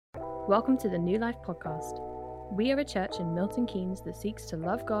Welcome to the New Life Podcast. We are a church in Milton Keynes that seeks to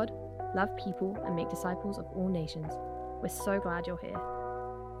love God, love people, and make disciples of all nations. We're so glad you're here.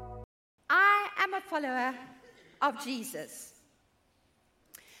 I am a follower of Jesus.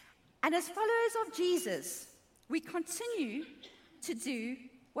 And as followers of Jesus, we continue to do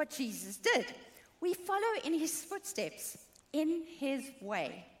what Jesus did. We follow in his footsteps, in his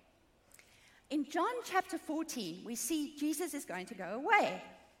way. In John chapter 14, we see Jesus is going to go away.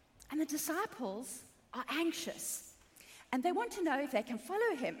 And the disciples are anxious. And they want to know if they can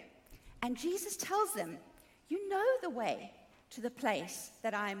follow him. And Jesus tells them, you know the way to the place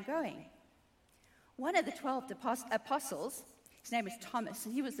that I am going. One of the 12 apostles, his name is Thomas,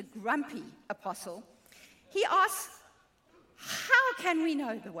 and he was the grumpy apostle. He asks, how can we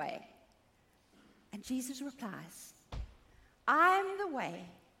know the way? And Jesus replies, I am the way,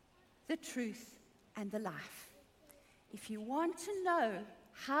 the truth, and the life. If you want to know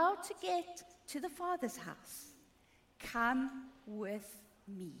how to get to the Father's house, come with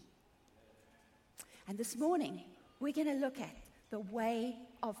me. And this morning, we're going to look at the way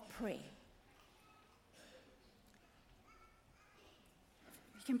of prayer.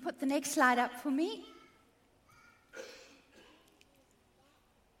 You can put the next slide up for me.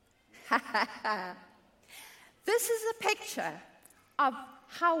 This is a picture of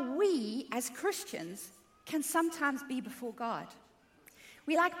how we as Christians can sometimes be before God.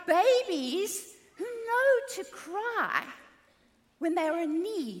 We're like babies who know to cry when they are in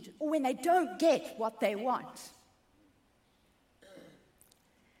need or when they don't get what they want.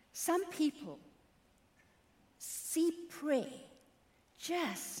 Some people see prayer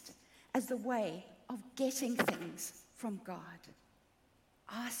just as the way of getting things from God.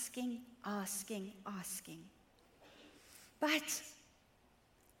 Asking. But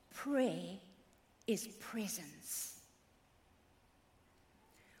prayer is presence.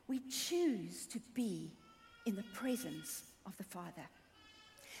 We choose to be in the presence of the Father.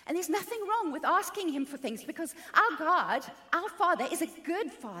 And there's nothing wrong with asking him for things because our God, our Father, is a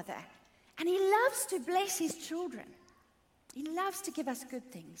good Father. And he loves to bless his children. He loves to give us good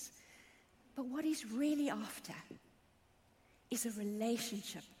things. But what he's really after is a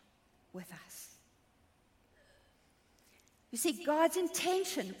relationship with us. You see, God's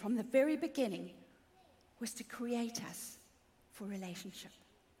intention from the very beginning was to create us for relationship.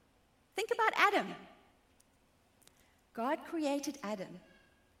 Think about Adam. God created Adam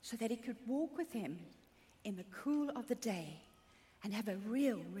so that he could walk with him in the cool of the day and have a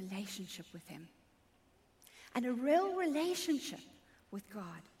real relationship with him. And a real relationship with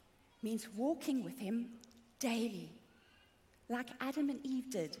God means walking with him daily, like Adam and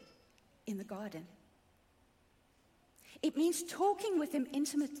Eve did in the garden. It means talking with him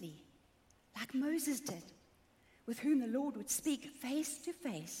intimately, like Moses did, with whom the Lord would speak face to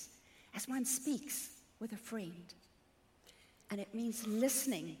face as one speaks with a friend. And it means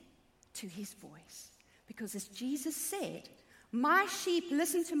listening to his voice. Because as Jesus said, my sheep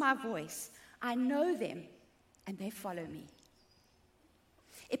listen to my voice. I know them and they follow me.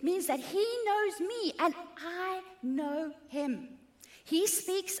 It means that he knows me and I know him. He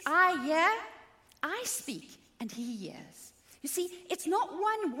speaks, I hear. I speak and he hears. You see, it's not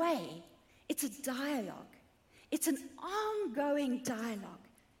one way. It's a dialogue. It's an ongoing dialogue.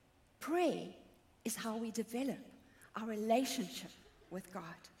 Prayer is how we develop our relationship with God.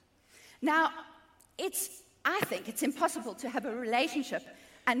 Now, I think it's impossible to have a relationship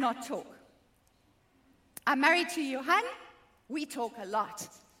and not talk. I'm married to Johan. We talk a lot.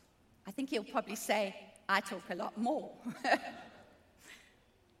 I think he'll probably say, I talk a lot more.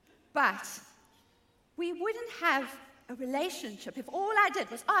 But we wouldn't have a relationship if all I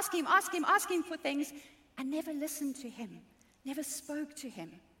did was ask him for things and never listened to him, never spoke to him.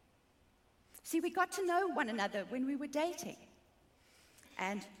 See, we got to know one another when we were dating.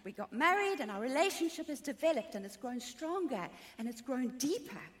 And we got married, and our relationship has developed, and it's grown stronger, and it's grown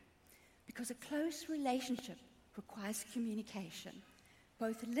deeper. Because a close relationship requires communication,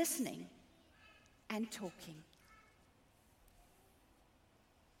 both listening and talking.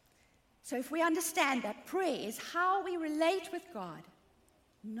 So if we understand that prayer is how we relate with God,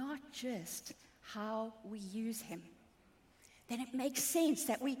 not just how we use him, then it makes sense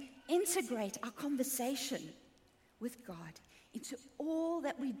that we integrate our conversation with God into all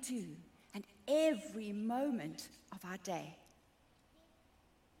that we do and every moment of our day.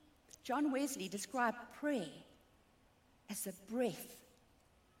 John Wesley described prayer as the breath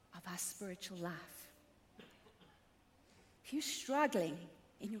of our spiritual life. If you're struggling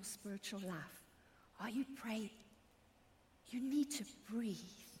in your spiritual life, are you praying? You need to breathe.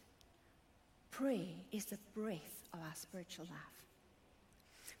 Prayer is the breath of our spiritual life.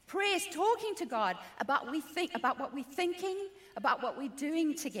 Prayer is talking to God about what we're thinking, about what we're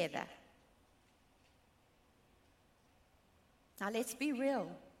doing together. Now let's be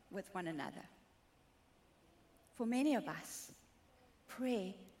real with one another. For many of us,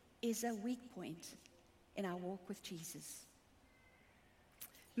 prayer is a weak point in our walk with Jesus.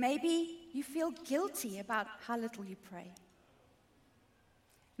 Maybe you feel guilty about how little you pray.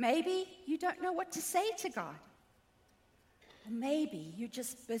 Maybe you don't know what to say to God. Or maybe you're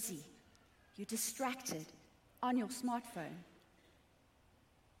just busy. You're distracted on your smartphone.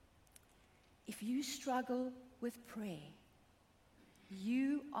 If you struggle with prayer,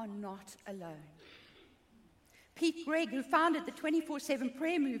 you are not alone. Pete Greig, who founded the 24/7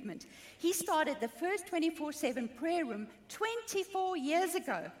 prayer movement, he started the first 24/7 prayer room 24 years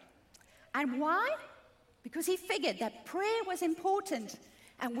ago. And why? Because he figured that prayer was important,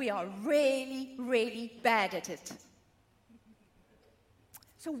 and we are really, really bad at it.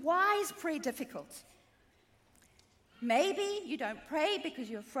 So why is prayer difficult? Maybe you don't pray because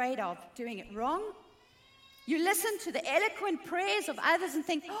you're afraid of doing it wrong. You listen to the eloquent prayers of others and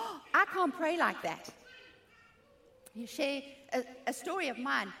think, oh, I can't pray like that. You share a story of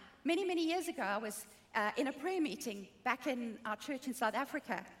mine. Many, many years ago, I was in a prayer meeting back in our church in South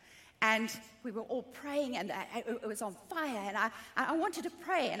Africa. And we were all praying, and it was on fire. And I wanted to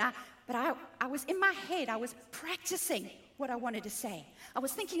pray, but I was in my head. I was practicing what I wanted to say. I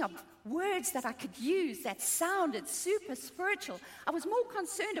was thinking of words that I could use that sounded super spiritual. I was more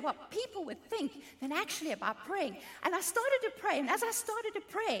concerned about what people would think than actually about praying. And I started to pray, and as I started to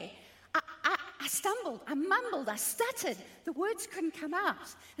pray, I stumbled, I mumbled, I stuttered. The words couldn't come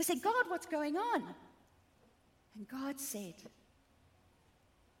out. I said, God, what's going on? And God said,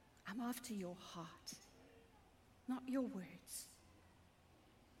 I'm after your heart, not your words.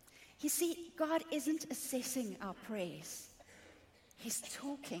 You see, God isn't assessing our prayers. He's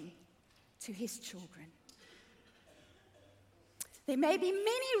talking to his children. There may be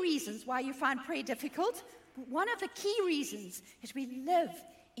many reasons why you find prayer difficult, but one of the key reasons is we live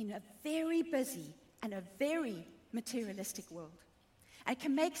in a very busy and a very materialistic world. And it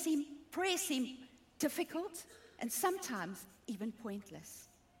can make prayer seem difficult and sometimes even pointless.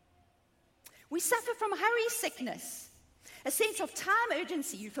 We suffer from hurry sickness, a sense of time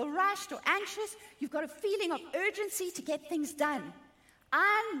urgency. You feel rushed or anxious. You've got a feeling of urgency to get things done.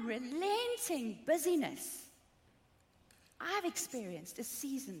 Unrelenting busyness. I've experienced a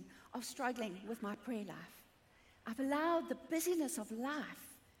season of struggling with my prayer life. I've allowed the busyness of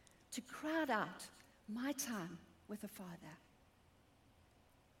life to crowd out my time with the Father.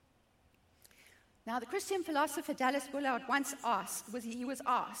 Now, the Christian philosopher Dallas Willard once asked,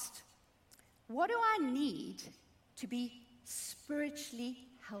 what do I need to be spiritually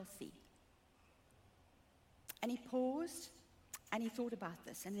healthy? And he paused and he thought about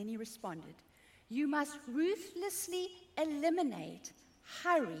this, and then he responded, you must ruthlessly eliminate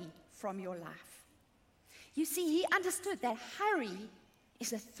hurry from your life. You see, he understood that hurry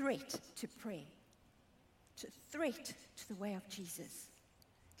is a threat to prayer, it's a threat to the way of Jesus.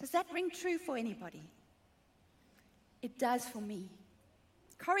 Does that ring true for anybody? It does for me.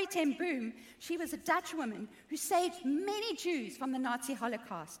 Corrie ten Boom, she was a Dutch woman who saved many Jews from the Nazi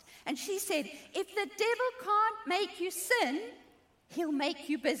Holocaust. And she said, if the devil can't make you sin, he'll make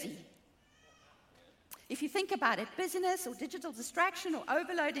you busy. If you think about it, busyness or digital distraction or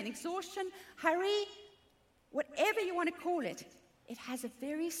overload and exhaustion, hurry, whatever you want to call it, it has a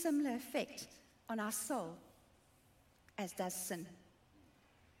very similar effect on our soul as does sin.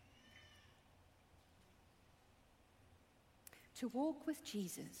 To walk with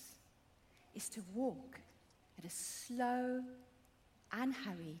Jesus is to walk at a slow,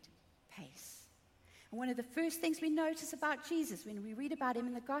 unhurried pace. And one of the first things we notice about Jesus when we read about him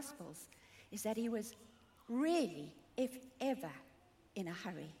in the Gospels is that he was rarely, if ever, in a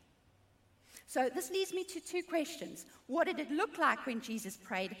hurry. So this leads me to two questions. What did it look like when Jesus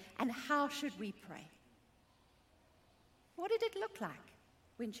prayed, and how should we pray? What did it look like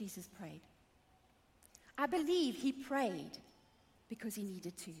when Jesus prayed? I believe he prayed because he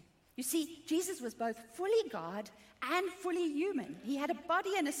needed to. You see, Jesus was both fully God and fully human. He had a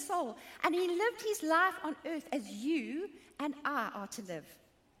body and a soul, and he lived his life on earth as you and I are to live,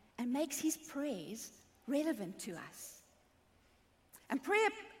 and makes his prayers relevant to us. And prayer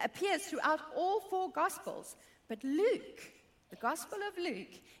appears throughout all four Gospels, but Luke, the Gospel of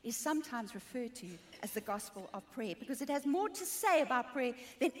Luke, is sometimes referred to as the Gospel of Prayer because it has more to say about prayer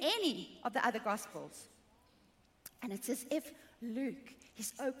than any of the other Gospels. And it's as if Luke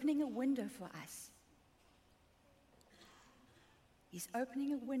is opening a window for us. He's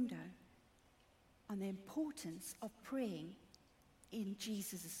opening a window on the importance of praying in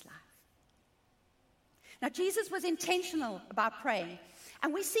Jesus' life. Now, Jesus was intentional about praying,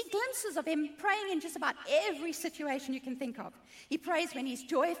 and we see glimpses of him praying in just about every situation you can think of. He prays when he's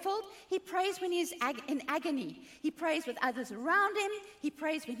joyful. He prays when he's in agony. He prays with others around him. He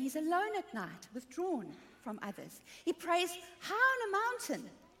prays when he's alone at night, withdrawn from others. He prays high on a mountain,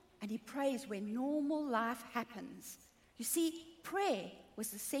 and he prays when normal life happens. You see, prayer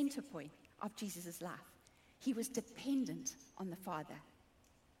was the center point of Jesus' life. He was dependent on the Father.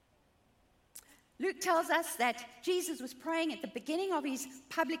 Luke tells us that Jesus was praying at the beginning of his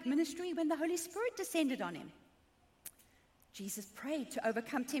public ministry when the Holy Spirit descended on him. Jesus prayed to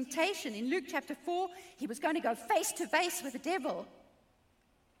overcome temptation. In Luke chapter 4, he was going to go face to face with the devil.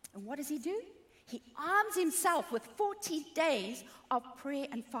 And what does he do? He arms himself with 40 days of prayer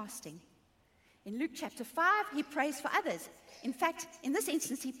and fasting. In Luke chapter 5, he prays for others. In fact, in this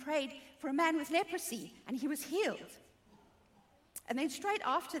instance, he prayed for a man with leprosy, and he was healed. And then straight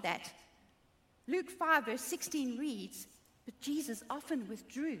after that, Luke 5, verse 16 reads, "But Jesus often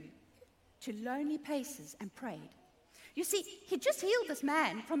withdrew to lonely places and prayed." You see, he just healed this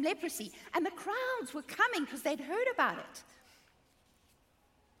man from leprosy, and the crowds were coming because they'd heard about it.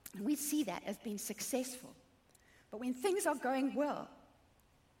 And we see that as being successful. But when things are going well,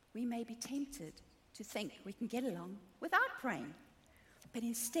 we may be tempted to think we can get along without praying. But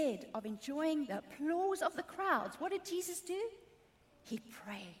instead of enjoying the applause of the crowds, what did Jesus do? He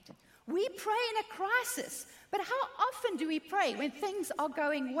prayed. We pray in a crisis, but how often do we pray when things are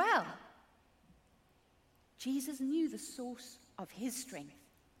going well? Jesus knew the source of his strength,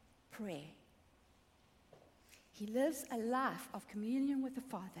 prayer. He lives a life of communion with the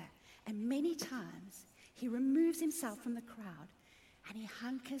Father, and many times he removes himself from the crowd and he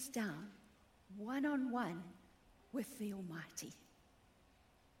hunkers down one-on-one with the Almighty.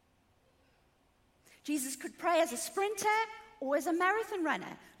 Jesus could pray as a sprinter or as a marathon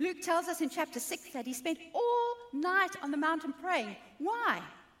runner. Luke tells us in chapter 6 that he spent all night on the mountain praying. Why?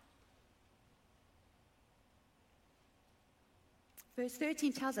 Verse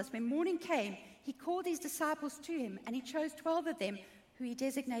 13 tells us, when morning came, he called his disciples to him, and he chose 12 of them, who he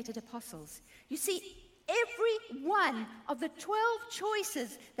designated apostles. You see, every one of the 12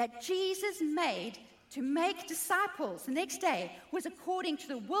 choices that Jesus made to make disciples the next day was according to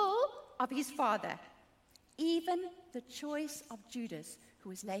the will of his Father. Even the choice of Judas, who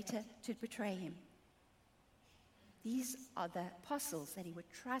was later to betray him. These are the apostles that he would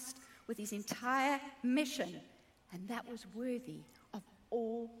trust with his entire mission, and that was worthy of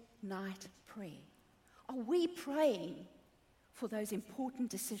all-night prayer. Are we praying for those important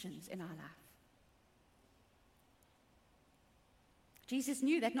decisions in our life? Jesus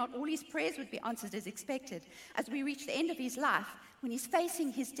knew that not all his prayers would be answered as expected. As we reach the end of his life, when he's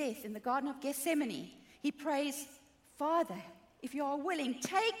facing his death in the Garden of Gethsemane, he prays, "Father, if you are willing,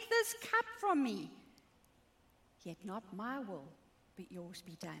 take this cup from me. Yet not my will, but yours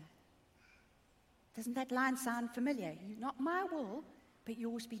be done." Doesn't that line sound familiar? Not my will, but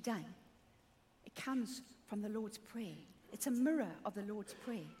yours be done. It comes from the Lord's Prayer. It's a mirror of the Lord's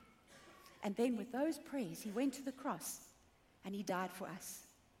Prayer. And then with those prayers, he went to the cross and he died for us.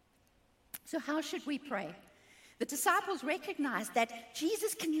 So how should we pray? The disciples recognized that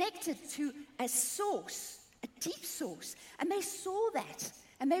Jesus connected to a source, a deep source, and they saw that,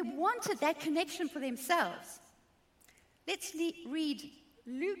 and they wanted that connection for themselves. Let's read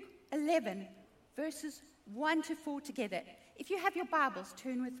Luke 11, verses 1 to 4 together. If you have your Bibles,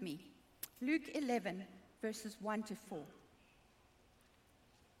 turn with me. Luke 11, verses 1 to 4.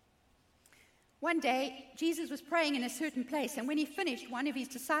 One day, Jesus was praying in a certain place, and when he finished, one of his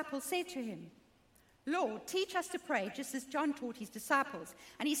disciples said to him, "Lord, teach us to pray, just as John taught his disciples."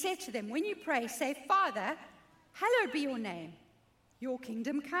 And he said to them, "When you pray, say, 'Father, hallowed be your name. Your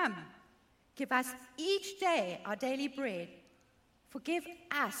kingdom come. Give us each day our daily bread. Forgive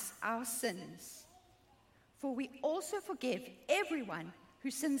us our sins, for we also forgive everyone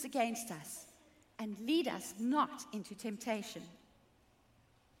who sins against us. And lead us not into temptation.'"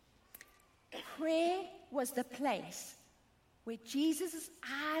 Prayer was the place where Jesus'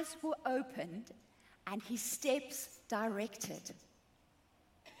 eyes were opened and his steps directed.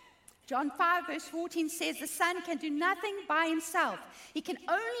 John 5, verse 14 says, "The Son can do nothing by himself. He can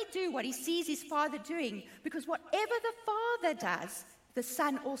only do what he sees his Father doing, because whatever the Father does, the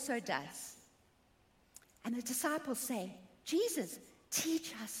Son also does." And the disciples say, "Jesus,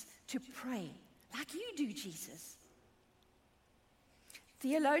 teach us to pray like you do, Jesus."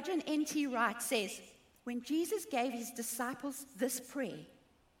 Theologian N.T. Wright says, when Jesus gave his disciples this prayer,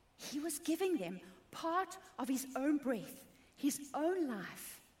 he was giving them part of his own breath, his own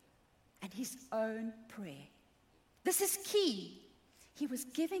life, and his own prayer. This is key. He was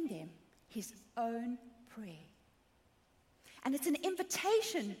giving them his own prayer. And it's an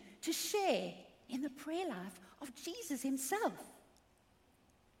invitation to share in the prayer life of Jesus himself.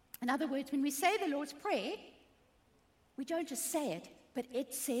 In other words, when we say the Lord's Prayer, we don't just say it, but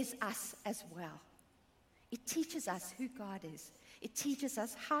it says us as well. It teaches us who God is. It teaches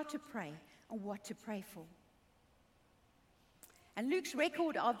us how to pray and what to pray for. And Luke's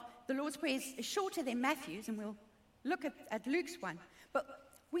record of the Lord's Prayer is shorter than Matthew's, and we'll look at Luke's one. But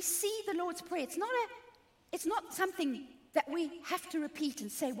we see the Lord's Prayer. It's not something that we have to repeat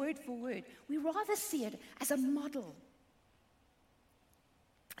and say word for word. We rather see it as a model.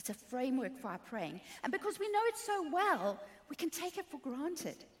 It's a framework for our praying. And because we know it so well, we can take it for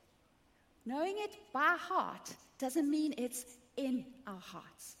granted. Knowing it by heart doesn't mean it's in our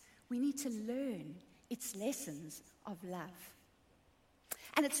hearts. We need to learn its lessons of love.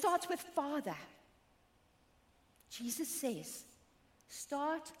 And it starts with Father. Jesus says,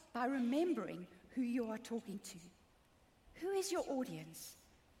 start by remembering who you are talking to. Who is your audience?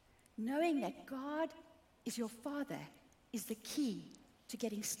 Knowing that God is your Father is the key to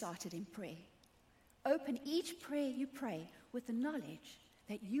getting started in prayer. Open each prayer you pray with the knowledge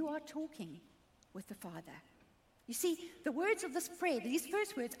that you are talking with the Father. You see, the words of this prayer, these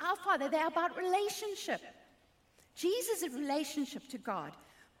first words, our Father, they're about relationship. Jesus' relationship to God,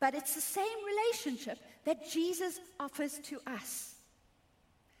 but it's the same relationship that Jesus offers to us.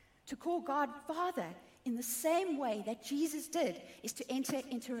 To call God Father in the same way that Jesus did is to enter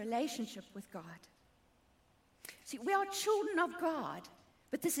into a relationship with God. See, we are children of God,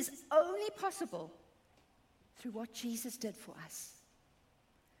 but this is only possible through what Jesus did for us.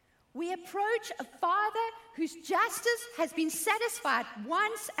 We approach a Father whose justice has been satisfied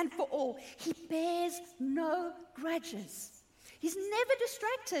once and for all. He bears no grudges. He's never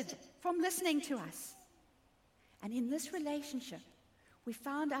distracted from listening to us. And in this relationship, we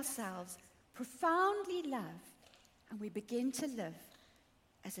found ourselves profoundly loved, and we begin to live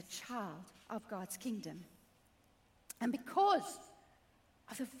as a child of God's kingdom. And because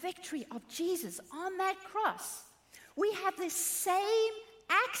of the victory of Jesus on that cross, we have the same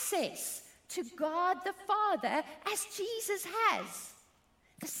access to God the Father as Jesus has.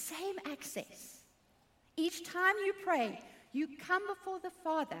 The same access. Each time you pray, you come before the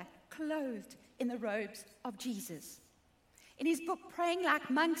Father clothed in the robes of Jesus. In his book, Praying Like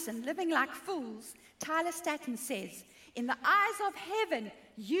Monks and Living Like Fools, Tyler Staton says, in the eyes of heaven,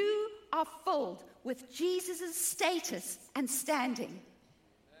 you are filled with Jesus' status and standing.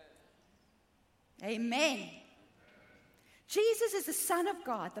 Amen. Jesus is the Son of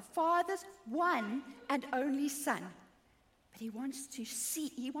God, the Father's one and only Son. But he wants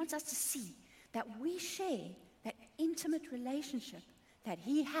us to see that we share that intimate relationship that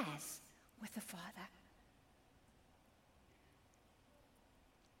he has with the Father.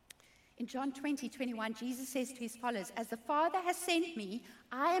 In John 20:21, Jesus says to his followers, as the Father has sent me,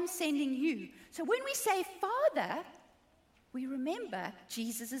 I am sending you. So when we say Father, we remember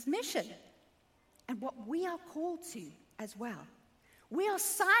Jesus' mission and what we are called to as well. We are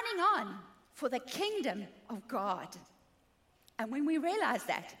signing on for the kingdom of God. And when we realize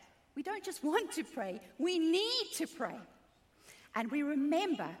that, we don't just want to pray, we need to pray. And we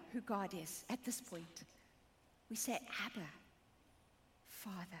remember who God is at this point. We say, Abba,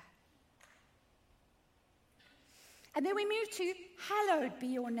 Father. And then we move to, hallowed be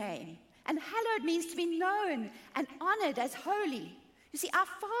your name. And hallowed means to be known and honored as holy. You see, our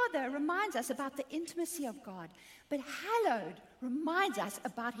Father reminds us about the intimacy of God, but hallowed reminds us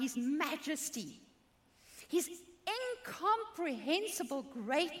about his majesty, his incomprehensible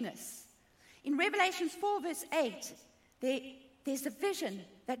greatness. In Revelation 4, verse 8, there's a vision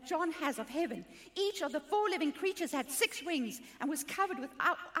that John has of heaven. Each of the 4 living creatures had 6 wings and was covered with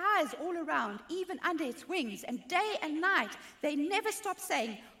eyes all around, even under its wings. And day and night, they never stopped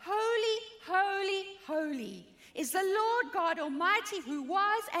saying, holy, holy, holy is the Lord God Almighty, who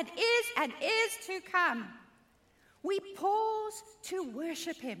was and is to come. We pause to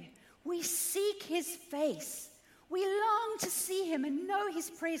worship him. We seek his face. We long to see him and know his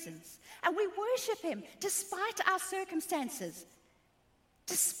presence. And we worship him despite our circumstances,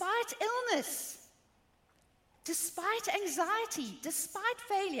 despite illness, despite anxiety, despite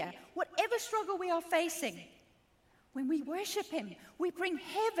failure, whatever struggle we are facing. When we worship him, we bring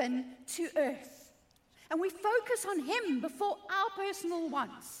heaven to earth. And we focus on him before our personal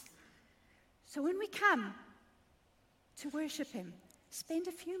wants. So when we come to worship him, spend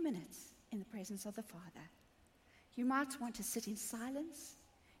a few minutes in the presence of the Father. You might want to sit in silence.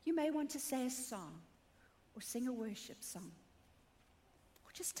 You may want to say a song or sing a worship song.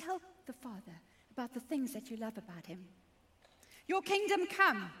 Or just tell the Father about the things that you love about him. Your kingdom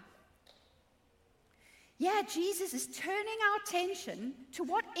come. Yeah, Jesus is turning our attention to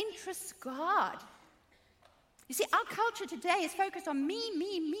what interests God. You see, our culture today is focused on me,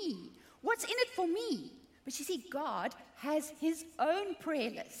 me, me. What's in it for me? But you see, God has his own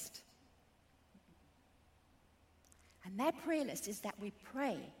prayer list. And that prayer list is that we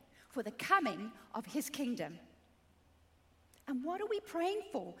pray for the coming of his kingdom. And what are we praying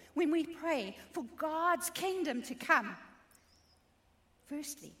for when we pray for God's kingdom to come?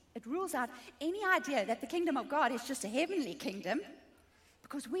 Firstly, it rules out any idea that the kingdom of God is just a heavenly kingdom,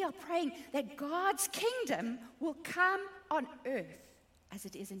 because we are praying that God's kingdom will come on earth as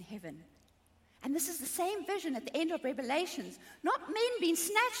it is in heaven. And this is the same vision at the end of Revelations. Not men being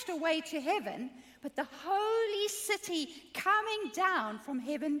snatched away to heaven, but the holy city coming down from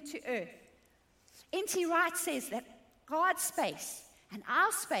heaven to earth. N.T. Wright says that God's space and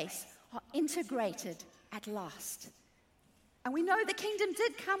our space are integrated at last. And we know the kingdom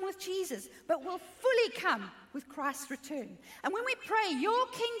did come with Jesus, but will fully come with Christ's return. And when we pray, your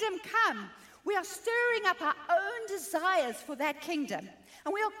kingdom come, we are stirring up our own desires for that kingdom.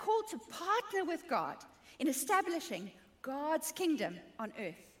 And we are called to partner with God in establishing God's kingdom on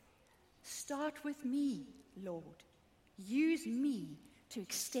earth. Start with me, Lord. Use me to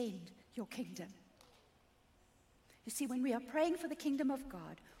extend your kingdom. You see, when we are praying for the kingdom of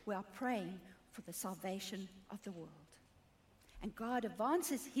God, we are praying for the salvation of the world. And God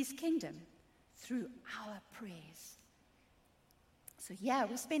advances his kingdom through our prayers. So yeah,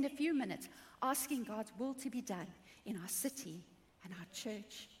 we'll spend a few minutes asking God's will to be done in our city and our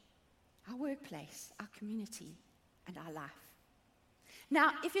church, our workplace, our community, and our life.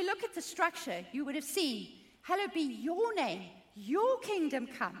 Now, if you look at the structure, you would have seen, hallowed be your name, your kingdom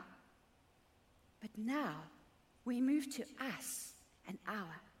come. But now, we move to us and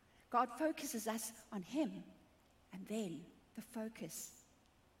our. God focuses us on him, and then the focus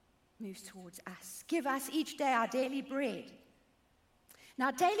moves towards us. Give us each day our daily bread. Now,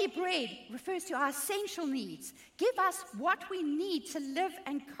 daily bread refers to our essential needs. Give us what we need to live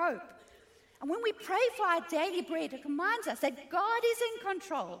and cope. And when we pray for our daily bread, it reminds us that God is in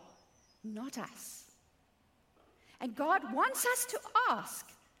control, not us. And God wants us to ask.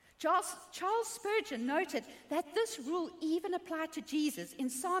 Charles Spurgeon noted that this rule even applied to Jesus. In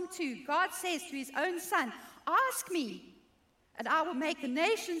Psalm 2, God says to his own son, "Ask me, and I will make the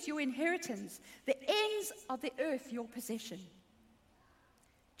nations your inheritance, the ends of the earth your possession."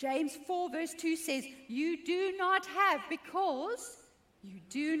 James 4 verse 2 says, "You do not have because you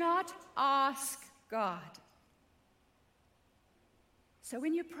do not ask God." So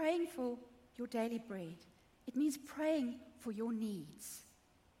when you're praying for your daily bread, it means praying for your needs.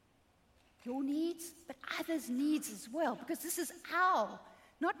 Your needs, but others' needs as well, because this is our,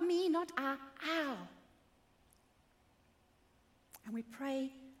 not me, not our. And we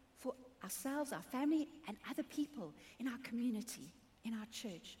pray for ourselves, our family, and other people in our community, in our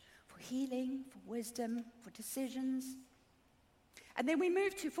church, for healing, for wisdom, for decisions. And then we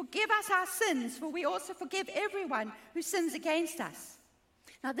move to forgive us our sins, for we also forgive everyone who sins against us.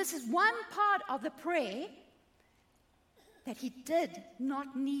 Now, this is one part of the prayer that he did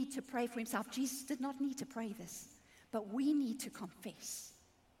not need to pray for himself. Jesus did not need to pray this, but we need to confess.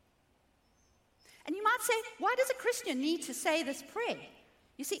 And you might say, why does a Christian need to say this prayer?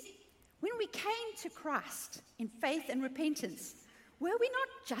 You see, when we came to Christ in faith and repentance, were we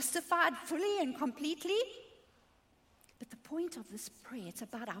not justified fully and completely? But the point of this prayer, it's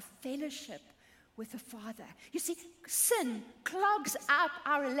about our fellowship with the Father. You see, sin clogs up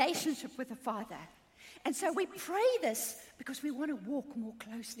our relationship with the Father. And so we pray this because we want to walk more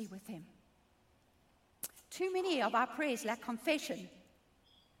closely with him. Too many of our prayers lack confession.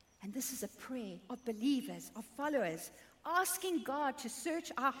 And this is a prayer of believers, of followers, asking God to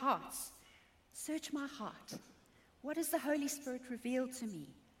search our hearts. Search my heart. What has the Holy Spirit revealed to me?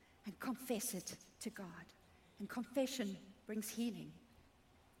 And confess it to God. And confession brings healing.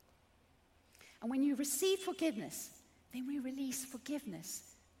 And when you receive forgiveness, then we release forgiveness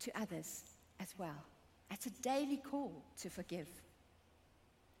to others as well. It's a daily call to forgive.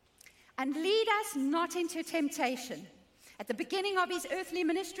 And lead us not into temptation. At the beginning of his earthly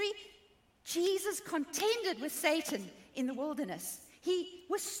ministry, Jesus contended with Satan in the wilderness. He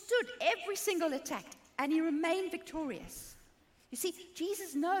withstood every single attack, and he remained victorious. You see,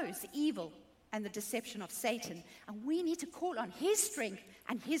 Jesus knows the evil and the deception of Satan, and we need to call on his strength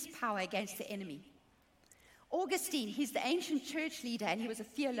and his power against the enemy. Augustine, he's the ancient church leader, and he was a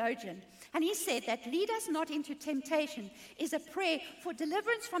theologian. And he said that lead us not into temptation is a prayer for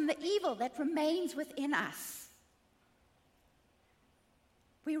deliverance from the evil that remains within us.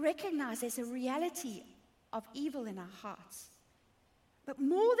 We recognize there's a reality of evil in our hearts. But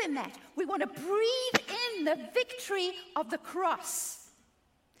more than that, we want to breathe in the victory of the cross,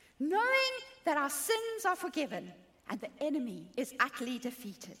 knowing that our sins are forgiven and the enemy is utterly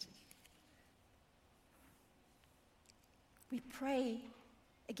defeated. We pray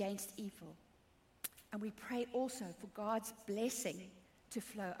against evil, and we pray also for God's blessing to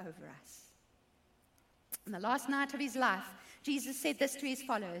flow over us. On the last night of his life, Jesus said this to his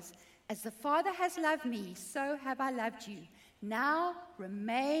followers, "As the Father has loved me, so have I loved you. Now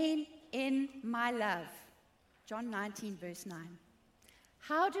remain in my love." John 19, verse 9.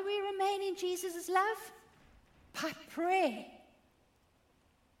 How do we remain in Jesus' love? By prayer.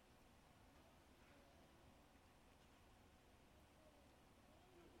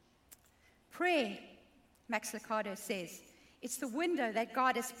 Prayer, Max Lucado says, it's the window that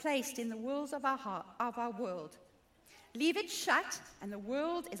God has placed in the walls of our world. Leave it shut, and the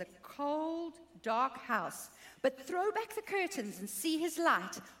world is a cold, dark house. But throw back the curtains and see his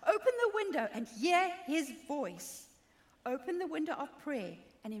light. Open the window and hear his voice. Open the window of prayer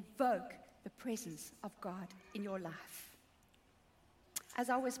and invoke the presence of God in your life. As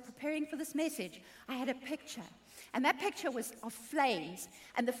I was preparing for this message, I had a picture. And that picture was of flames.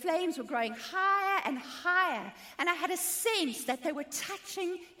 And the flames were growing higher and higher. And I had a sense that they were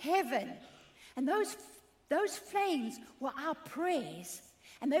touching heaven. And those flames were our prayers.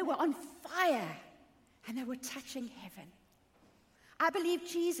 And they were on fire. And they were touching heaven. I believe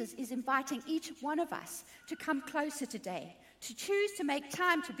Jesus is inviting each one of us to come closer today, to choose to make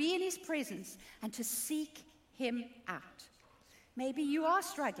time to be in his presence and to seek him out. Maybe you are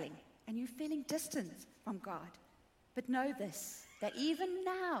struggling and you're feeling distant from God. But know this, that even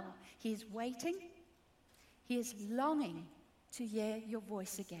now he is waiting, he is longing to hear your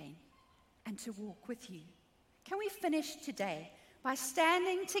voice again and to walk with you. Can we finish today by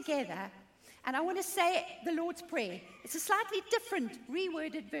standing together? And I want to say the Lord's Prayer. It's a slightly different,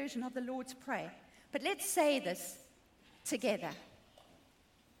 reworded version of the Lord's Prayer. But let's say this together.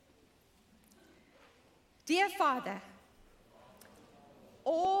 Dear Father,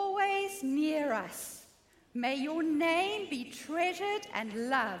 always near us, may your name be treasured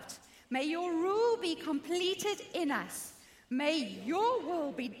and loved. May your rule be completed in us. May your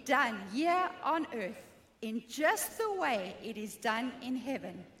will be done here on earth in just the way it is done in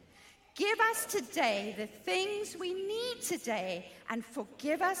heaven. Give us today the things we need today, and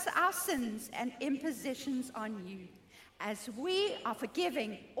forgive us our sins and impositions on you, as we are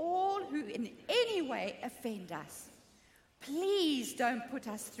forgiving all who in any way offend us. Please don't put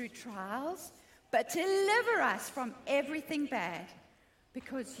us through trials, but deliver us from everything bad,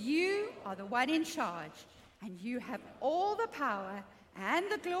 because you are the one in charge, and you have all the power, and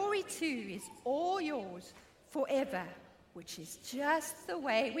the glory too is all yours forever, which is just the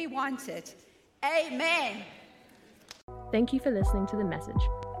way we want it. Amen. Thank you for listening to the message.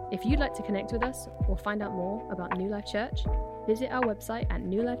 If you'd like to connect with us or find out more about New Life Church, visit our website at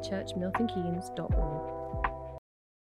newlifechurchmiltonkeynes.org.